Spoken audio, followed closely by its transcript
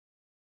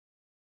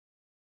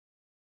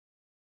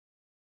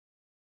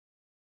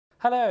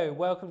Hello,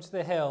 welcome to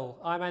The Hill.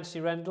 I'm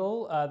Anthony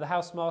Rendell, the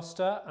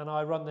housemaster, and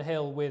I run The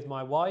Hill with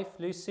my wife,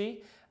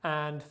 Lucy,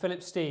 and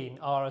Philip Steen,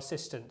 our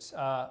assistant,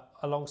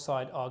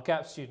 alongside our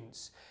GAP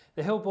students.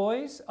 The Hill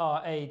boys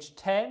are aged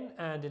 10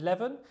 and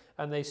 11,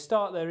 and they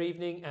start their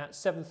evening at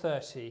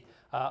 7:30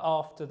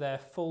 after their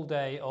full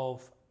day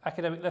of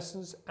academic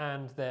lessons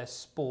and their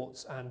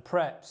sports and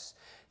preps.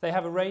 They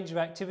have a range of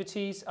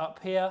activities up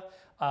here,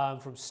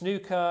 from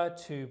snooker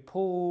to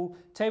pool,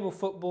 table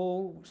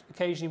football.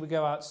 Occasionally we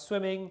go out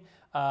swimming.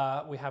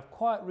 We have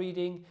quiet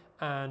reading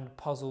and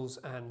puzzles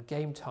and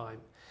game time.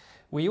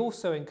 We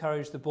also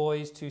encourage the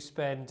boys to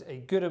spend a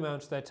good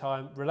amount of their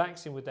time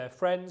relaxing with their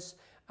friends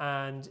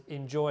and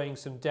enjoying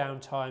some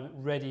downtime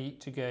ready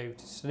to go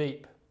to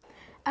sleep.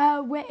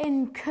 We're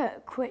in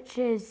Cook, which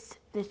is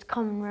this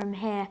common room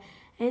here.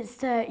 It's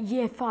the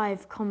Year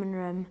 5 common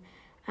room,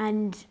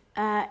 and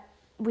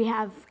we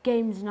have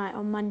games night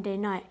on Monday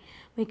night.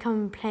 We come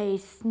and play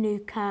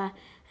snooker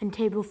and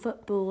table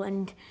football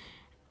and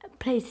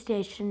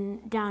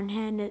PlayStation down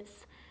here, and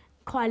it's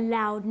quite a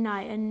loud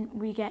night, and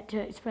we get to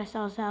express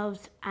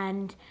ourselves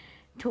and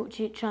talk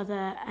to each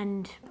other.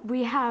 And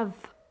we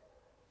have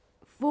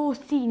 4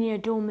 senior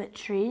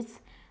dormitories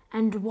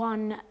and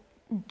 1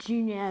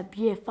 junior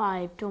Year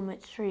 5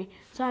 dormitory.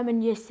 So I'm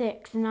in Year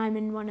 6 and I'm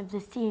in one of the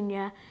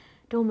senior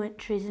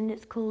dormitories, and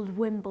it's called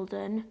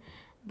Wimbledon.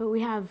 But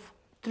we have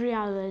 3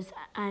 others,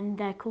 and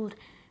they're called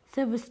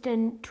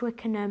Silverstone,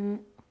 Twickenham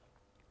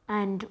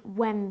and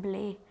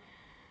Wembley.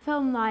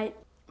 Film night,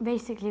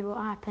 basically what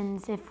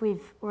happens if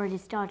we've already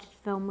started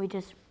a film, we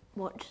just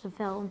watch the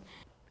film.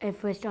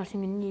 If we're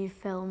starting a new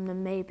film,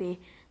 then maybe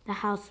the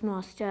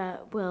housemaster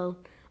will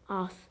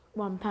ask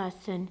one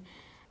person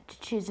to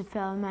choose a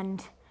film,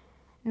 and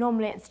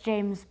normally it's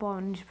James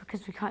Bond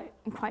because we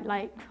quite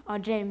like our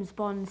James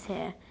Bonds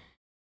here.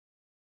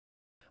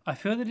 I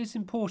feel that it's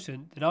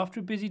important that after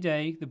a busy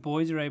day, the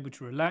boys are able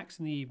to relax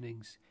in the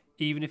evenings,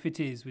 even if it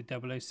is with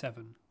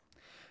 007.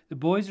 The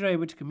boys are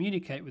able to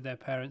communicate with their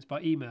parents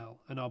by email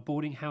and our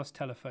boarding house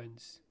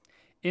telephones.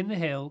 In the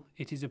Hill,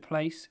 it is a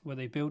place where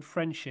they build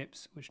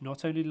friendships which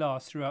not only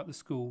last throughout the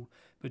school,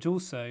 but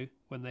also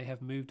when they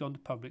have moved on to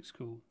public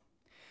school.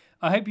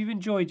 I hope you've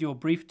enjoyed your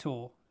brief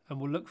tour and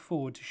will look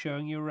forward to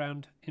showing you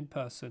around in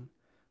person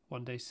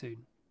one day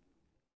soon.